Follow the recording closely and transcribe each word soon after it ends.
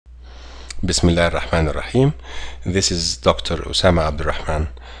بسم الله الرحمن الرحيم. This is Dr. Usama Abdurrahman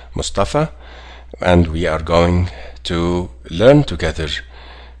Mustafa, and we are going to learn together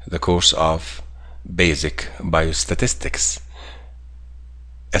the course of Basic Biostatistics,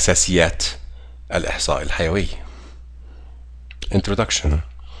 أساسيات الإحصاء الحيوي. Introduction.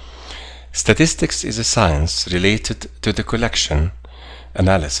 Statistics is a science related to the collection,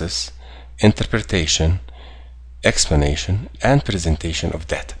 analysis, interpretation, explanation and presentation of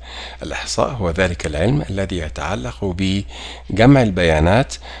data. الإحصاء هو ذلك العلم الذي يتعلق بجمع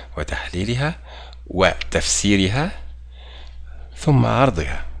البيانات وتحليلها وتفسيرها ثم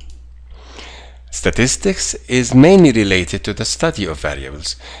عرضها. Statistics is mainly related to the study of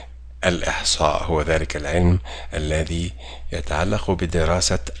variables. الإحصاء هو ذلك العلم الذي يتعلق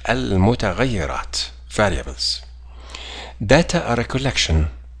بدراسة المتغيرات variables. Data are a collection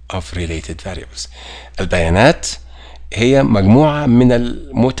of related variables. البيانات هي مجموعة من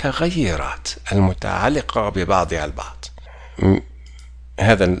المتغيرات المتعلقة ببعضها البعض.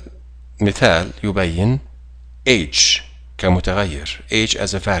 هذا المثال يبين age كمتغير. Age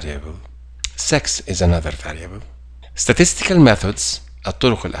as a variable. Sex is another variable. Statistical methods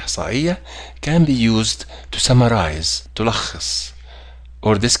الطرق الإحصائية can be used to summarize تلخص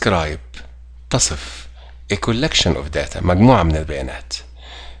or describe تصف a collection of data مجموعة من البيانات.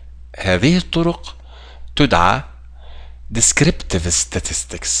 هذه الطرق تدعى Descriptive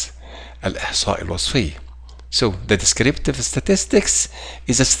Statistics الإحصاء الوصفي. So the Descriptive Statistics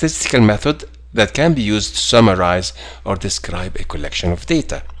is a statistical method that can be used to summarize or describe a collection of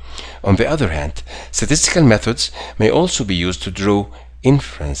data. On the other hand, statistical methods may also be used to draw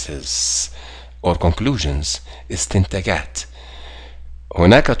inferences or conclusions استنتاجات.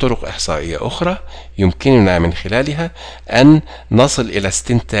 هناك طرق إحصائية أخرى يمكننا من خلالها أن نصل إلى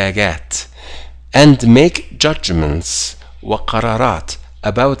استنتاجات and make judgments وقرارات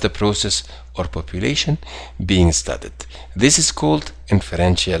about the process or population being studied. This is called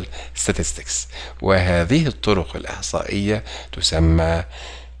inferential statistics. وهذه الطرق الإحصائية تسمى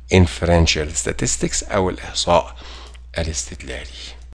inferential statistics أو الإحصاء الاستدلالي.